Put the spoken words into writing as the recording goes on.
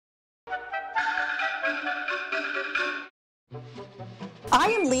I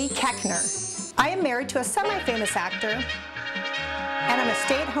am Leigh Koechner. I am married to a semi-famous actor, and I'm a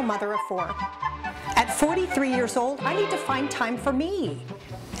stay-at-home mother of 4. At 43 years old, I need to find time for me.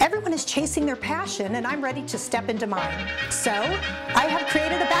 Everyone is chasing their passion, and I'm ready to step into mine. So, I have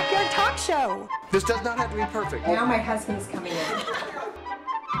created a backyard talk show. This does not have to be perfect. Now my husband's coming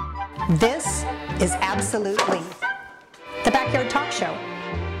in. This is absoluteLeigh, the backyard talk show.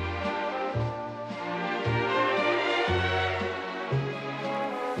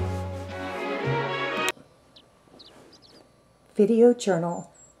 Video journal,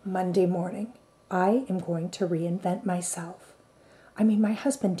 Monday morning. I am going to reinvent myself. I mean, my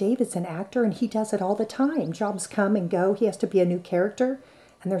husband Dave is an actor and he does it all the time. Jobs come and go. He has to be a new character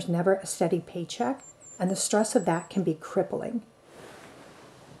and there's never a steady paycheck. And the stress of that can be crippling.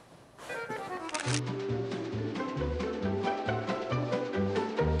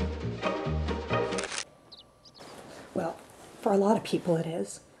 Well, for a lot of people it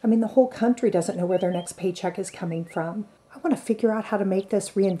is. I mean, the whole country doesn't know where their next paycheck is coming from. I want to figure out how to make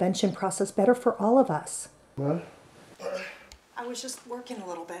this reinvention process better for all of us. What? I was just working a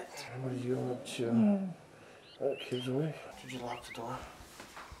little bit. What are you up to? Kids away. Did you lock the door?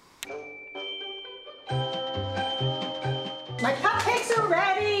 My cupcakes are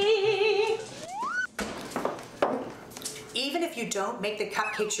ready! Even if you don't make the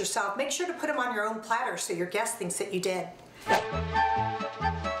cupcakes yourself, make sure to put them on your own platter so your guest thinks that you did.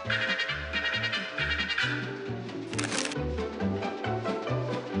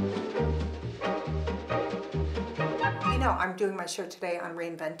 You know, I'm doing my show today on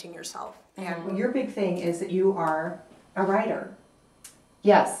reinventing yourself. And your big thing is that you are a writer.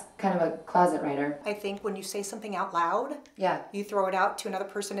 Yes, kind of a closet writer. I think when you say something out loud, Yeah. you throw it out to another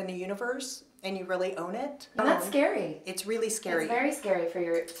person in the universe and you really own it. And that's scary. It's really scary. It's very scary for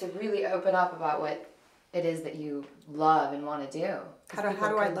you to really open up about what it is that you love and want to do. How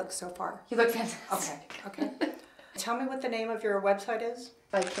do I look so far? You look fantastic. Okay. Tell me what the name of your website is.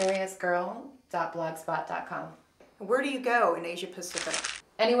 VicariousGirl.blogspot.com. Where do you go in Asia Pacific?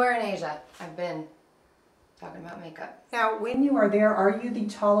 Anywhere in Asia. I've been talking about makeup. Now, when you are there, are you the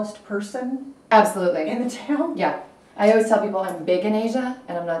tallest person Absolutely. in the town? Yeah. I always tell people I'm big in Asia,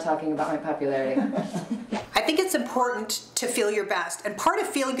 and I'm not talking about my popularity. I think it's important to feel your best, and part of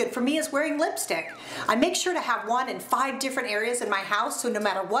feeling good for me is wearing lipstick. I make sure to have one in 5 different areas in my house, so no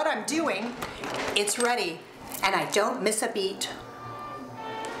matter what I'm doing, it's ready, and I don't miss a beat.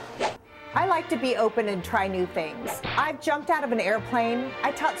 I like to be open and try new things. I've jumped out of an airplane,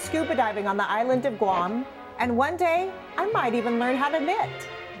 I taught scuba diving on the island of Guam, and one day, I might even learn how to knit.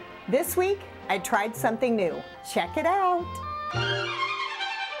 This week, I tried something new. Check it out.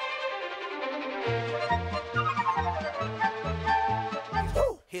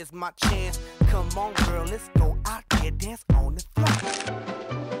 Here's my chance. Come on, girl, let's go out there, dance on the floor.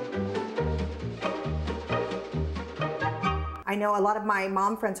 I know a lot of my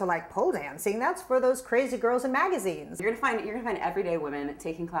mom friends are like, pole dancing, that's for those crazy girls in magazines. You're gonna find everyday women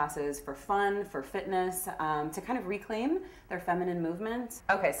taking classes for fun, for fitness, to kind of reclaim their feminine movement.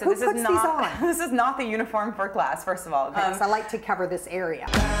 Okay, so this is not the uniform for class, first of all. Yes, I like to cover this area.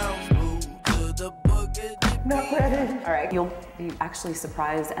 Not ready. All right, you'll be actually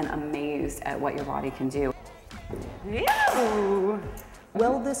surprised and amazed at what your body can do. Ew.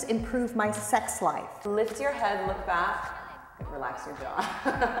 Will this improve my sex life? Lift your head, look back. Relax your jaw.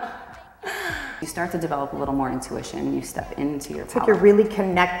 You start to develop a little more intuition. You step into your power. It's like you're really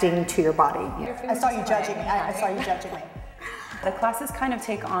connecting to your body. I saw you judging me. I saw you judging me. The classes kind of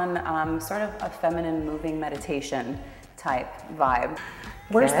take on sort of a feminine moving meditation type vibe.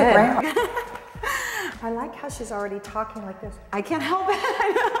 Where's the ground? I like how she's already talking like this. I can't help it.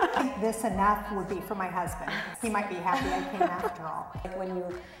 This enough would be for my husband. He might be happy I came after all. Like when you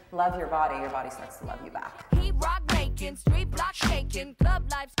love your body starts to love you back. He rock making, street block shaking, club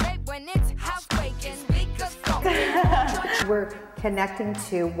life's great when it's house breaking, speakers talking. We're connecting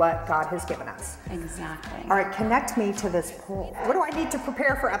to what God has given us. Exactly. All right, connect me to this pole. What do I need to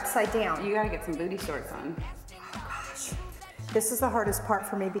prepare for upside down? You gotta get some booty shorts on. This is the hardest part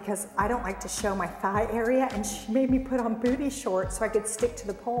for me because I don't like to show my thigh area, and she made me put on booty shorts so I could stick to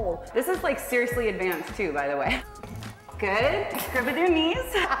the pole. This is like seriously advanced too, by the way. Good, grip with your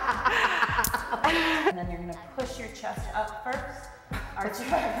knees. And then you're gonna push your chest up first. Arch your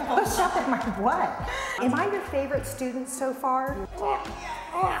back. Push up at my what? Am I your favorite student so far?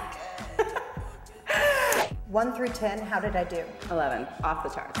 1 through 10, how did I do? 11, off the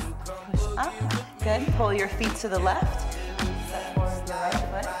charts. Push up, good. Pull your feet to the left. Step forward your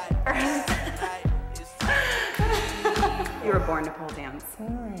right foot. You were born to pole dance.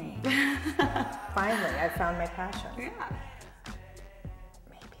 Finally, I found my passion. Yeah.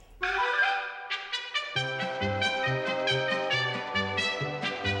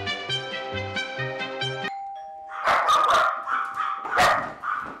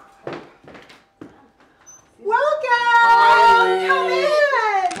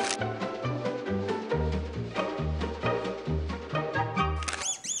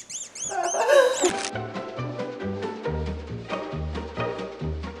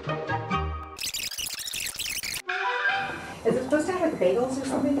 supposed to have like bagels or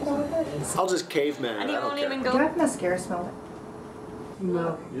something to go with it? I'll just caveman it. And I you don't won't care. even Do I go. have mascara smell it?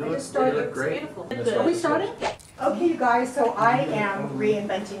 No, you look, just started. you look great. Beautiful. Are we starting? Okay, you guys, so I am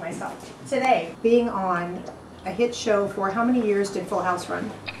reinventing myself. Today, being on a hit show for how many years did Full House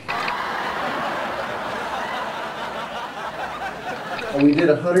run? We did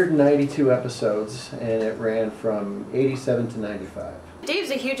 192 episodes, and it ran from 87 to 95.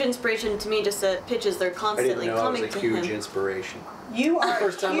 Dave's a huge inspiration to me, just the pitches, they're constantly coming to him. I didn't know I was a huge inspiration. You are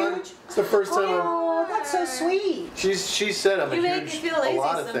First time huge. it's the first time Oh, that's so sweet. She said I'm You a make huge me feel lazy a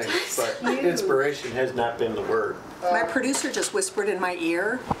lot of sometimes. things, but inspiration has not been the word. My producer just whispered in my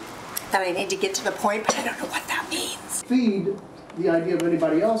ear that I need to get to the point, but I don't know what that means. Feed the idea of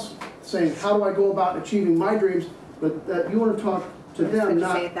anybody else saying, how do I go about achieving my dreams? But that you want to talk to them, Couldn't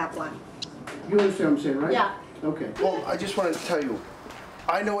not. say it that blunt. You understand what I'm saying, right? Yeah. Okay. Well, I just wanted to tell you,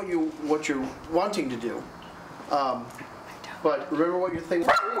 I know what you're wanting to do, but remember what your thing.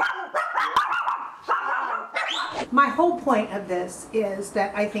 My whole point of this is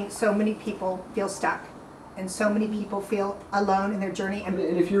that I think so many people feel stuck, and so many people feel alone in their journey. And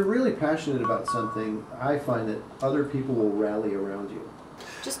if you're really passionate about something, I find that other people will rally around you.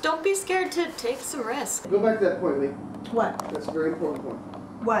 Just don't be scared to take some risks. Go back to that point, Leigh. What? That's a very important point.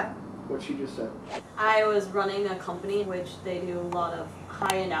 What? What she just said. I was running a company which they do a lot of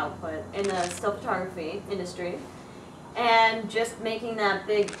high-end output in the still photography industry. And just making that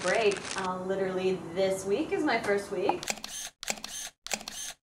big break, literally this week is my first week.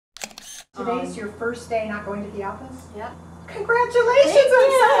 Today's your first day not going to the office? Yep. Congratulations! Thank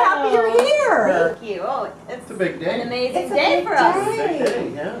I'm so you. happy you're here. Thank you. Oh, it's a big day. an amazing It's a day big for us. day.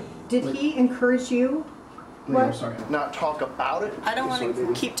 Hey, yeah. Did he encourage you? Leigh, I'm sorry. Not talk about it. I don't want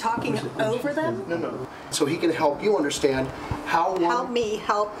to keep talking over them. No. So he can help you understand how one. Help me,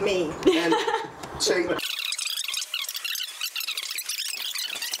 help me. And say.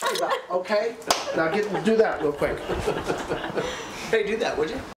 Okay. Now do that real quick. Hey, do that,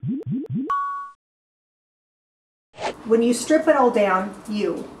 would you? When you strip it all down,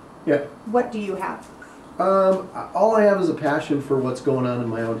 Yeah. what do you have? All I have is a passion for what's going on in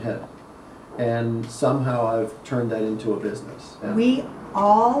my own head. And somehow I've turned that into a business. Yeah. We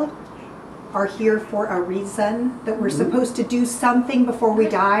all are here for a reason, that we're supposed to do something before we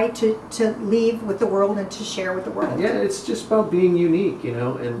die to leave with the world and to share with the world. Yeah, it's just about being unique, you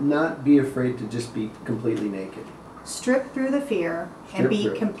know, and not be afraid to just be completely naked. Strip through the fear and Strip be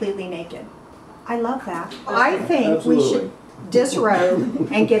through. completely naked. I love that. I think we Absolutely. should disrobe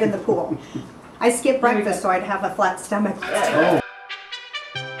and get in the pool. I skipped breakfast so I'd have a flat stomach. Oh.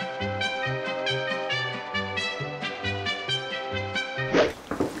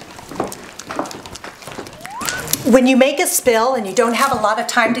 When you make a spill and you don't have a lot of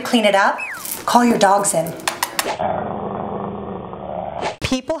time to clean it up, call your dogs in.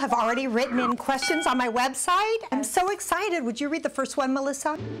 People have already written in questions on my website. I'm so excited. Would you read the first one,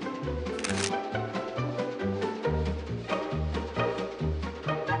 Melissa?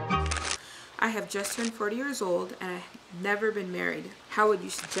 I have just turned 40 years old and I've never been married. How would you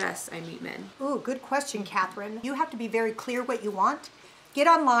suggest I meet men? Ooh, good question, Catherine. You have to be very clear what you want. Get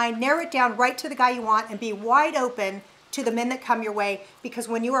online, narrow it down right to the guy you want, and be wide open to the men that come your way, because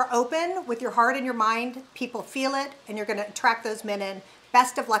when you are open with your heart and your mind, people feel it, and you're going to attract those men in.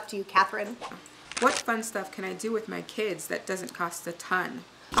 Best of luck to you, Catherine. What fun stuff can I do with my kids that doesn't cost a ton?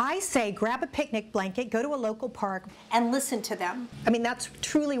 I say grab a picnic blanket, go to a local park, and listen to them. I mean, that's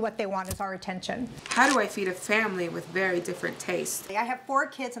truly what they want, is our attention. How do I feed a family with very different tastes? I have 4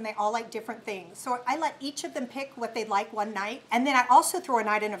 kids and they all like different things. So I let each of them pick what they'd like one night. And then I also throw a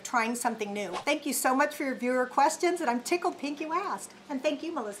night in of trying something new. Thank you so much for your viewer questions, and I'm tickled pink you asked. And thank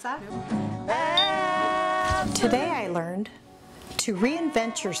you, Melissa. Today I learned to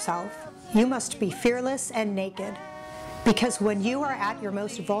reinvent yourself, you must be fearless and naked. Because when you are at your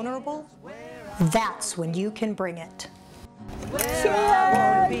most vulnerable, that's when you can bring it. Where I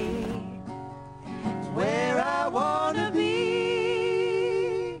wanna be, where I wanna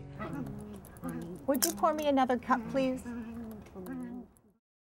be. Would you pour me another cup, please?